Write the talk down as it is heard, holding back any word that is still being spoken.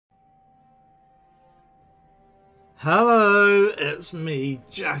Hello, it's me,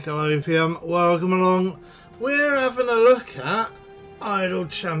 Jack-a-Lopium. Welcome along. We're having a look at Idle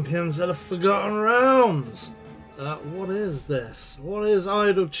Champions of the Forgotten Realms. What is this? What is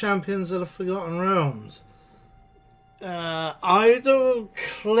Idle Champions of the Forgotten Realms? Idle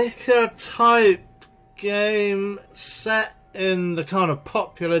clicker type game set in the kind of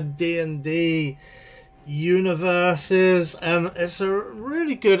popular D&D universes. It's a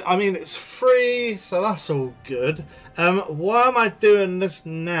really good, I mean, it's free, so that's all good. Why am I doing this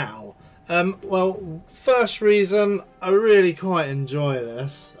now? Well, first reason, I really quite enjoy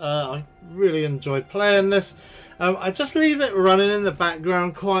this. I really enjoy playing this. I just leave it running in the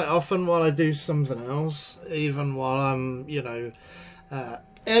background quite often while I do something else, even while I'm,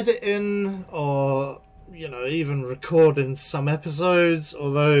 editing or even recording some episodes,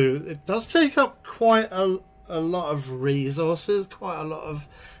 although it does take up quite a lot of resources, quite a lot of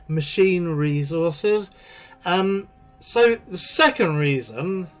machine resources. So the second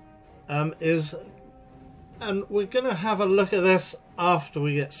reason is, and we're going to have a look at this after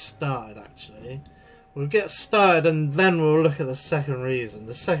we get started actually. We'll get started and then we'll look at the second reason.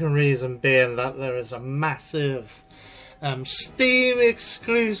 The second reason being that there is a massive Steam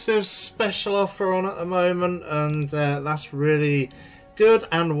exclusive special offer on at the moment, and that's really good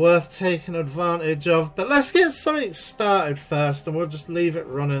and worth taking advantage of. But let's get something started first, and we'll just leave it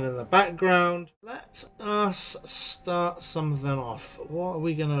running in the background. Let us start something off. What are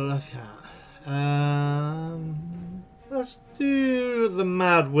we going to look at? Let's do the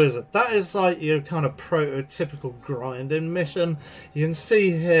Mad Wizard. That is like your kind of prototypical grinding mission. You can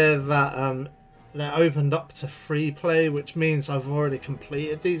see here that they're opened up to free play, which means I've already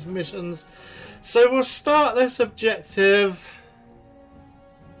completed these missions. So we'll start this objective.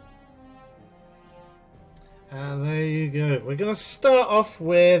 And there you go. We're going to start off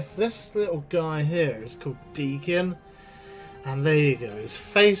with this little guy here. It's called Deacon. And there you go. He's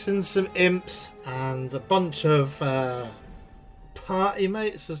facing some imps, and a bunch of party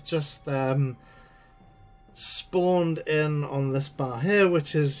mates has just spawned in on this bar here,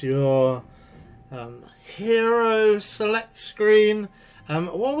 which is your hero select screen.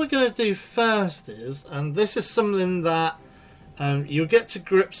 What we're going to do first is, and this is something that you'll get to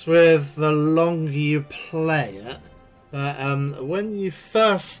grips with the longer you play it, but when you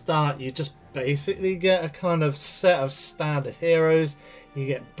first start, you just basically get a kind of set of standard heroes. You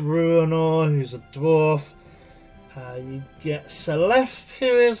get Bruenor, who's a dwarf. You get Celeste, who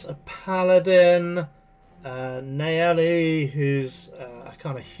is a paladin. Naeli, who's a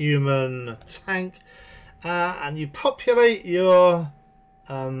kind of human tank, and you populate your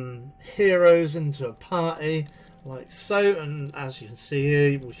heroes into a party like so, and as you can see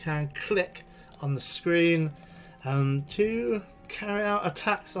here, we can click on the screen to carry out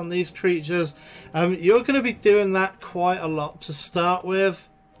attacks on these creatures. You're going to be doing that quite a lot to start with,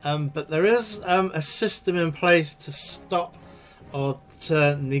 but there is a system in place to stop or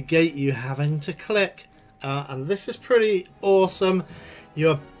to negate you having to click. And this is pretty awesome.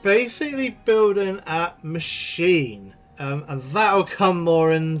 You're basically building a machine, and that'll come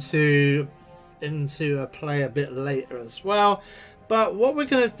more into a play a bit later as well. But what we're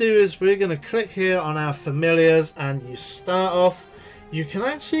going to do is we're going to click here on our familiars, and you start off. You can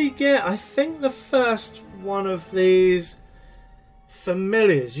actually get, I think, the first one of these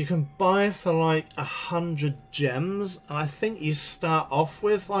familiars you can buy for like 100 gems, and I think you start off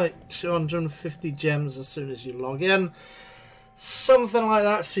with like 250 gems as soon as you log in, something like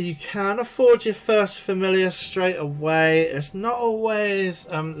that. So you can afford your first familiar straight away. It's not always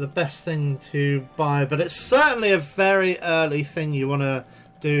the best thing to buy, but it's certainly a very early thing you want to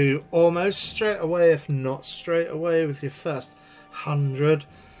do almost straight away, if not straight away, with your first 100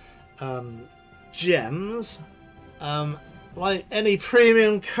 gems. Like any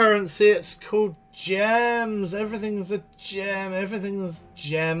premium currency, it's called gems. Everything's a gem. Everything's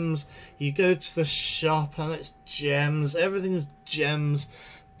gems. You go to the shop and it's gems. Everything's gems.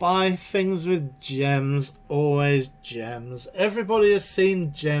 Buy things with gems. Always gems. Everybody has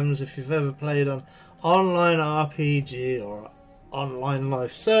seen gems if you've ever played an online RPG or online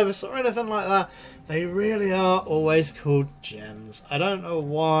life service or anything like that. They really are always called gems. I don't know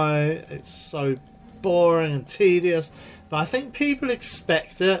why it's so boring and tedious, but I think people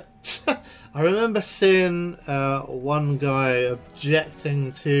expect it. I remember seeing one guy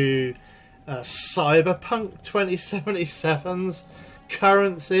objecting to Cyberpunk 2077's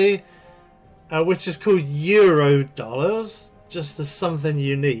currency, which is called Euro dollars, just as something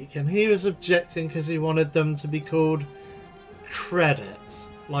unique, and he was objecting because he wanted them to be called credits,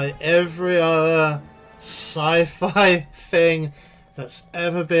 like every other sci-fi thing that's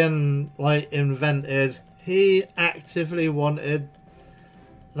ever been like invented He actively wanted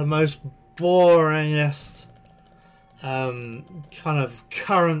the most boringest kind of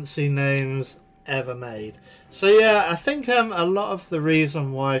currency names ever made. So yeah, I think a lot of the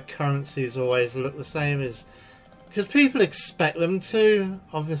reason why currencies always look the same is because people expect them to.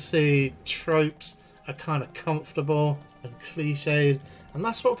 Obviously, tropes are kind of comfortable and cliched, and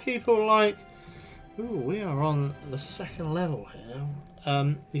that's what people like. Ooh, we are on the second level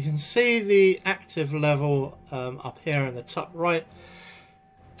here. You can see the active level up here in the top right.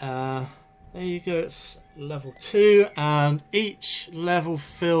 There you go, it's level 2, and each level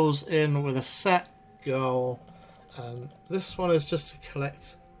fills in with a set goal. This one is just to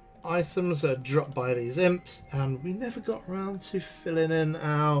collect items that are dropped by these imps, and we never got around to filling in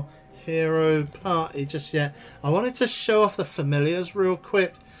our hero party just yet. I wanted to show off the familiars real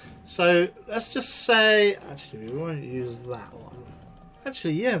quick. So let's just say, actually we won't use that one.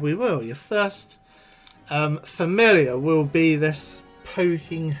 Actually, yeah, we will. Your first familiar will be this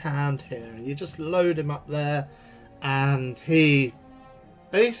poking hand here. You just load him up there and he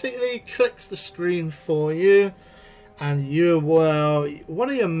basically clicks the screen for you, and you will, one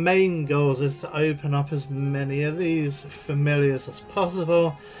of your main goals is to open up as many of these familiars as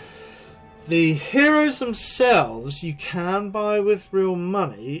possible. The heroes themselves you can buy with real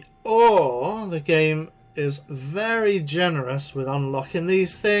money, or the game is very generous with unlocking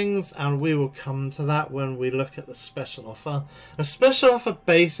these things, and we will come to that when we look at the special offer. A special offer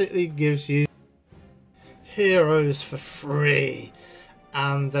basically gives you heroes for free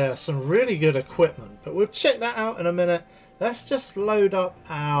and some really good equipment, but we'll check that out in a minute. Let's just load up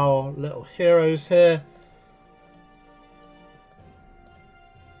our little heroes here.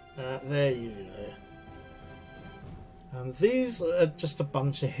 There you go. These are just a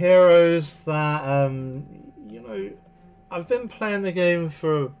bunch of heroes that, you know, I've been playing the game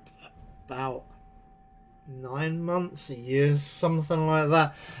for about 9 months, a year, something like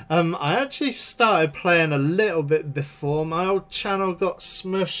that. I actually started playing a little bit before my old channel got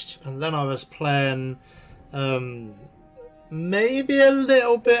smushed, and then I was playing maybe a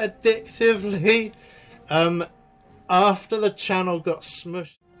little bit addictively after the channel got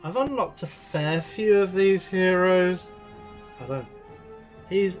smushed. I've unlocked a fair few of these heroes.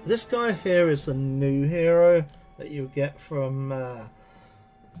 This guy here is a new hero that you get from the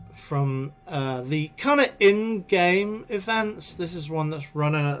kind of in-game events. This is one that's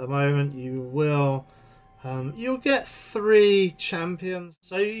running at the moment. You'll get 3 champions,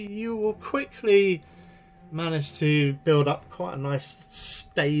 so you will quickly manage to build up quite a nice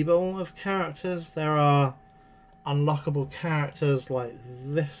stable of characters. There are unlockable characters like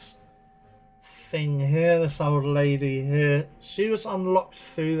this thing here, this old lady here. She was unlocked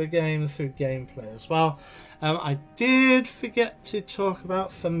through the game, through gameplay as well. I did forget to talk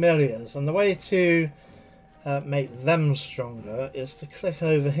about familiars, and the way to make them stronger is to click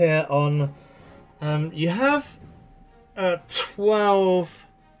over here on you have 12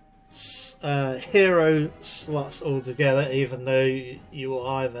 hero slots altogether, even though you will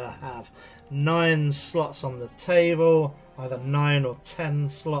either have 9 slots on the table, either 9 or 10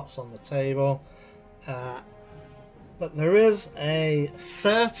 slots on the table, but there is a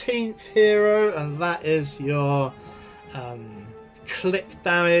 13th hero, and that is your click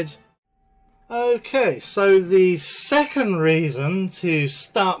damage. Okay, so the second reason to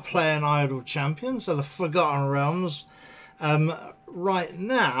start playing Idle Champions are the Forgotten Realms right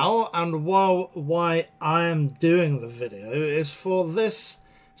now, and why I am doing the video is for this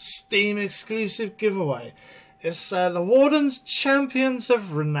Steam exclusive giveaway. It's the Warden's Champions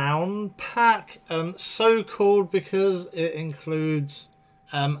of Renown pack, so called because it includes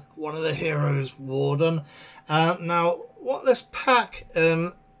one of the heroes, Warden. Now, what this pack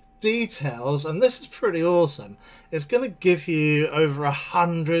details, and this is pretty awesome, it's going to give you over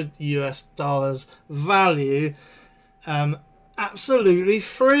 $100 US value, absolutely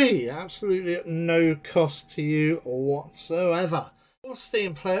free, absolutely at no cost to you whatsoever. All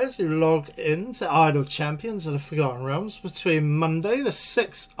Steam players who log in to Idle Champions of the Forgotten Realms between Monday the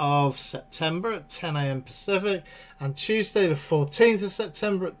 6th of September at 10 AM Pacific and Tuesday the 14th of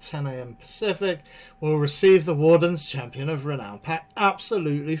September at 10 AM Pacific will receive the Warden's Champion of Renown pack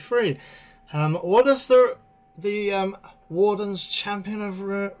absolutely free. What does the Warden's Champion of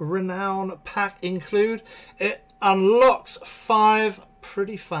Renown pack include? It unlocks 5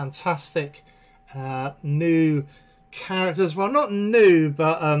 pretty fantastic new characters. Well, not new,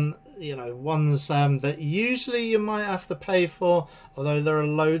 but you know, ones that usually you might have to pay for, although there are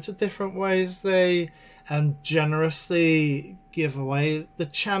loads of different ways they generously give away the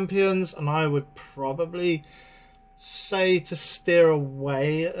champions, and I would probably say to steer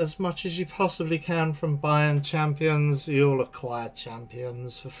away as much as you possibly can from buying champions. You'll acquire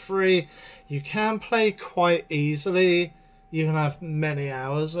champions for free. You can play quite easily. You can have many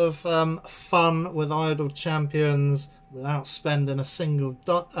hours of fun with idle champions without spending a single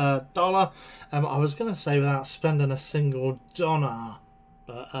dollar. I was going to say without spending a single dollar,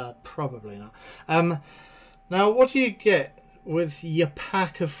 but probably not. Now, what do you get with your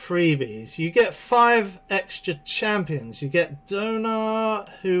pack of freebies? You get 5 extra champions. You get Donar,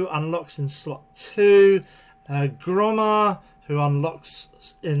 who unlocks in slot 2, Gromma, who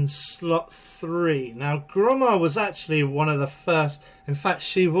unlocks in slot 3. Now, Gromma was actually one of the first, in fact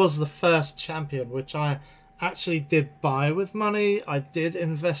she was the first champion which I actually did buy with money. I did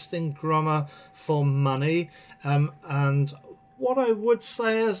invest in Gromma for money, and what I would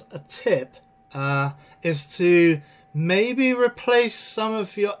say as a tip is to maybe replace some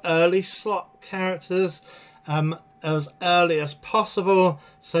of your early slot characters as early as possible.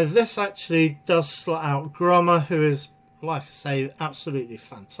 So this actually does slot out Gromma, who is, like I say, absolutely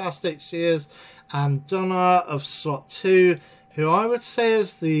fantastic. She is. And Donar of slot 2, who I would say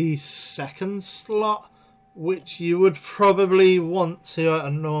is the second slot, which you would probably want to, at a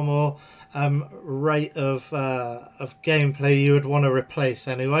normal rate of gameplay, you would want to replace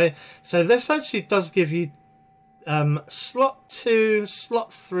anyway. So this actually does give you slot 2,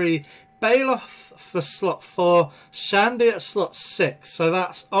 slot 3, Baloth for slot 4, Shandy at slot 6. So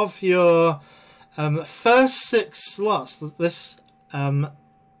that's of your first 6 slots.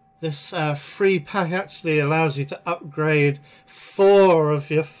 This free pack actually allows you to upgrade 4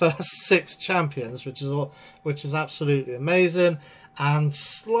 of your first 6 champions, which is absolutely amazing. And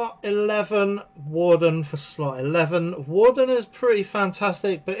slot 11, Warden for slot 11. Warden is pretty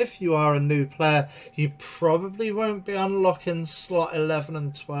fantastic, but if you are a new player, you probably won't be unlocking slot 11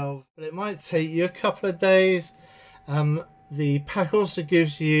 and 12. But it might take you a couple of days. The pack also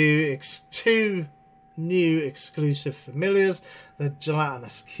gives you 2 new exclusive familiars, the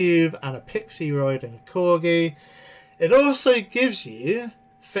Gelatinous Cube and a Pixie Roid and a Corgi. It also gives you,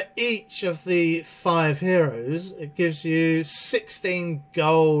 for each of the 5 heroes, it gives you 16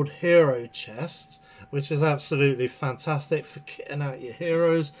 gold hero chests, which is absolutely fantastic for kitting out your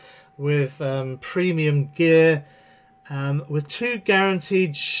heroes with premium gear, with 2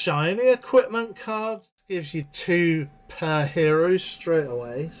 guaranteed shiny equipment cards. It gives you 2 per hero straight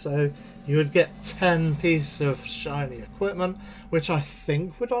away, so you would get 10 pieces of shiny equipment, which I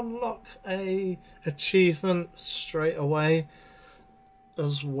think would unlock a achievement straight away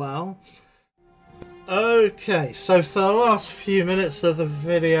as well. Okay, so for the last few minutes of the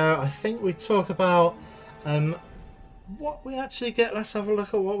video, I think we talk about what we actually get. Let's have a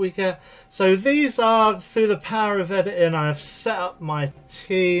look at what we get. So these are, through the power of editing, I've set up my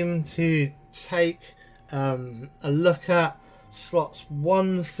team to take a look at slots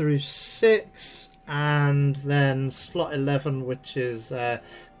 1 through 6, and then slot 11, which is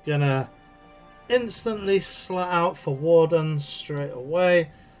gonna instantly slot out for Warden straight away.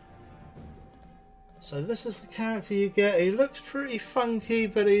 So this is the character you get. He looks pretty funky,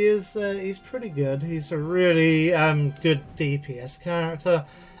 but he is he's pretty good. He's a really good DPS character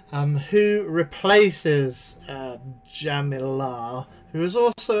who replaces Jamila, who is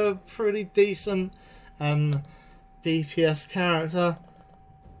also a pretty decent DPS character.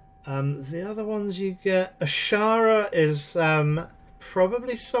 The other ones you get, Ashara is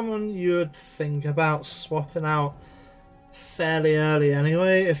probably someone you would think about swapping out fairly early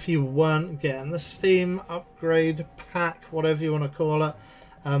anyway, if you weren't getting the Steam upgrade pack, whatever you want to call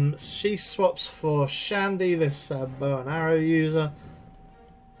it. She swaps for Shandy, this bow and arrow user,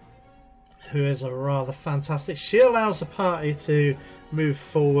 who is a rather fantastic. She allows the party to move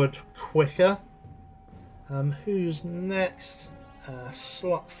forward quicker. Who's next?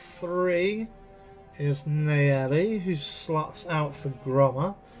 Slot 3 is Nayeli, who slots out for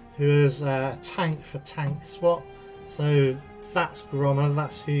Gromma, who is a tank for tank swap. So that's Gromma,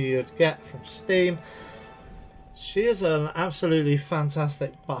 that's who you'd get from Steam. She is an absolutely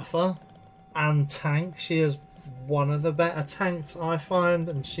fantastic buffer and tank. She is one of the better tanks I find,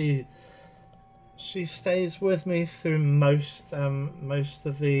 and she stays with me through most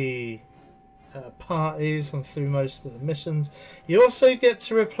of the parties and through most of the missions. You also get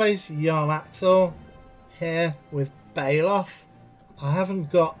to replace Jarl Axel here with Baloth. I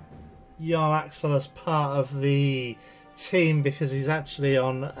haven't got Jarl Axel as part of the team because he's actually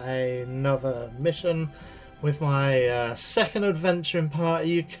on another mission. With my second adventuring party,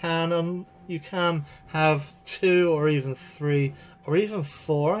 you can have 2 or even 3 or even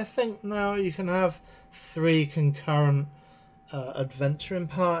 4. I think now you can have 3 concurrent adventuring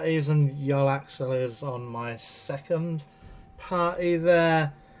parties, and Jarl Axel is on my second party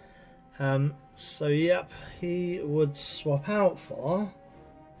there. So yep, he would swap out for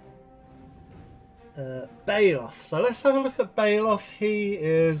Baloth. So let's have a look at Baloth. He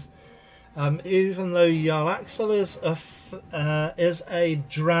is, even though Jarl Axel is a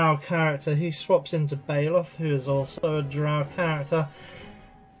drow character, he swaps into Baloth, who is also a drow character.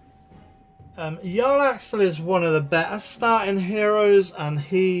 Jarl Axel is one of the better starting heroes, and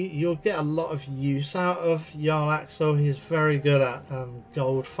you'll get a lot of use out of Jarl Axel. He's very good at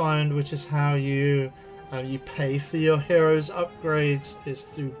gold find, which is how you pay for your heroes' upgrades, is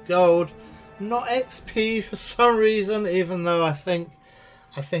through gold, not XP for some reason. Even though I think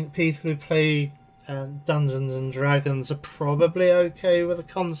people who play Dungeons and Dragons are probably okay with the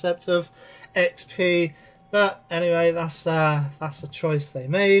concept of XP. But anyway, that's a choice they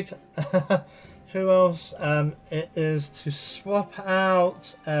made. Who else? It is to swap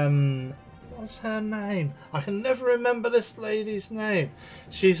out. What's her name? I can never remember this lady's name.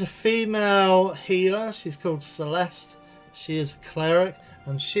 She's a female healer. She's called Celeste. She is a cleric,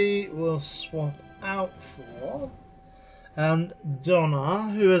 and she will swap out for Donna,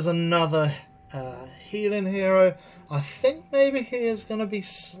 who is another healing hero. I think maybe he is going to be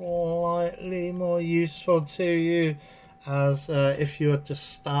slightly more useful to you, as if you were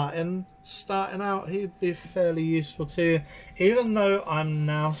just starting out, he'd be fairly useful to you. Even though I'm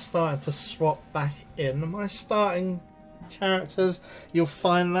now starting to swap back in my starting characters, you'll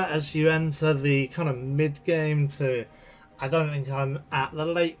find that as you enter the kind of mid game to, I don't think I'm at the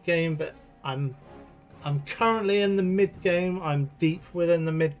late game, but I'm currently in the mid game. I'm deep within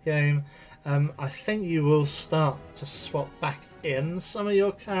the mid game. I think you will start to swap back in some of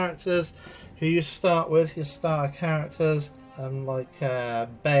your characters who you start with, your starter characters, like Balor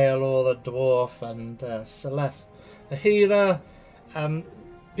the Dwarf and Celeste the Healer,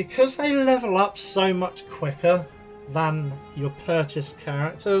 because they level up so much quicker than your purchased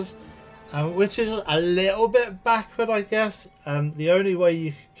characters, which is a little bit backward, I guess. The only way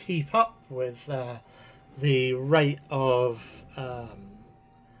you can keep up with the rate of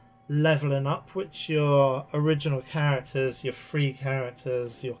leveling up, which your original characters, your free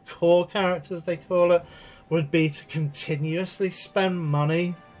characters, your core characters they call it, would be to continuously spend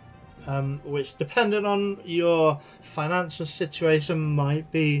money, which, depending on your financial situation,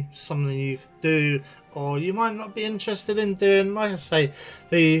 might be something you could do, or you might not be interested in doing. Like I say,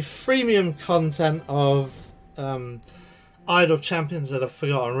 the freemium content of Idle Champions of the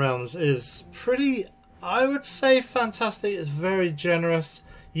Forgotten Realms is pretty, I would say, fantastic. It's very generous.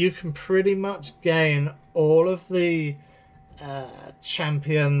 You can pretty much gain all of the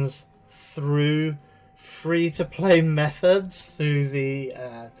champions through free-to-play methods, through the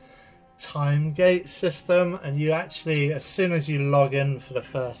time gate system, and you actually, as soon as you log in for the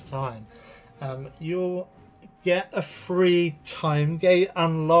first time, you'll get a free time gate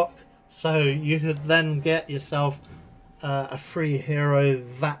unlock, so you could then get yourself a free hero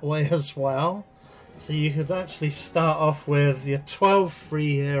that way as well. So you could actually start off with your 12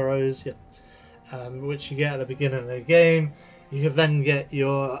 free heroes, which you get at the beginning of the game. You could then get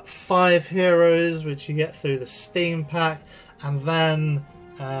your 5 heroes, which you get through the Steam pack, and then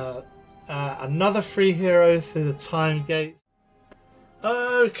another free hero through the time gate.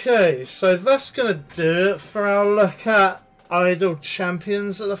 Okay, so that's going to do it for our look at Idle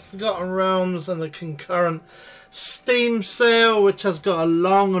Champions of the Forgotten Realms and the concurrent Steam sale, which has got a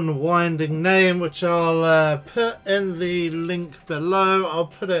long and winding name, which I'll put in the link below. I'll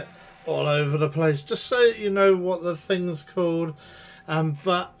put it all over the place just so you know what the thing's called.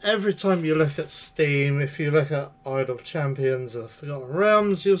 But every time you look at Steam, if you look at Idle Champions of the Forgotten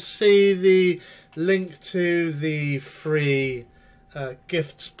Realms, you'll see the link to the free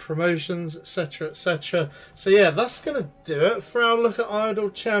gifts, promotions, etc, etc. So yeah, that's going to do it for our look at Idle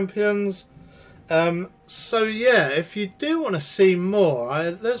Champions. So yeah, if you do want to see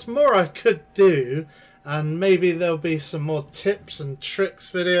more, there's more I could do, and maybe there'll be some more tips and tricks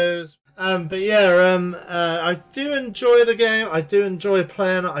videos. But yeah, I do enjoy the game. I do enjoy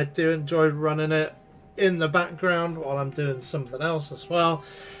playing it. I do enjoy running it in the background while I'm doing something else as well.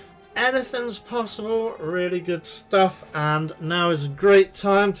 Anything's possible. Really good stuff. And now is a great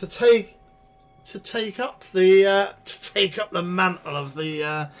time to take up the mantle of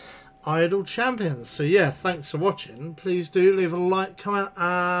the Idle Champions. So yeah, thanks for watching. Please do leave a like, comment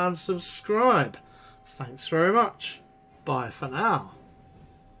and subscribe. Thanks very much. Bye for now.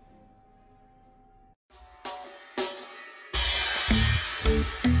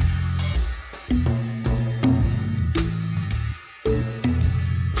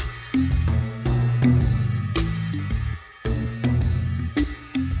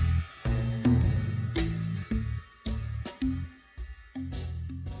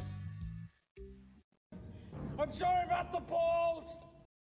 I'm sorry about the balls!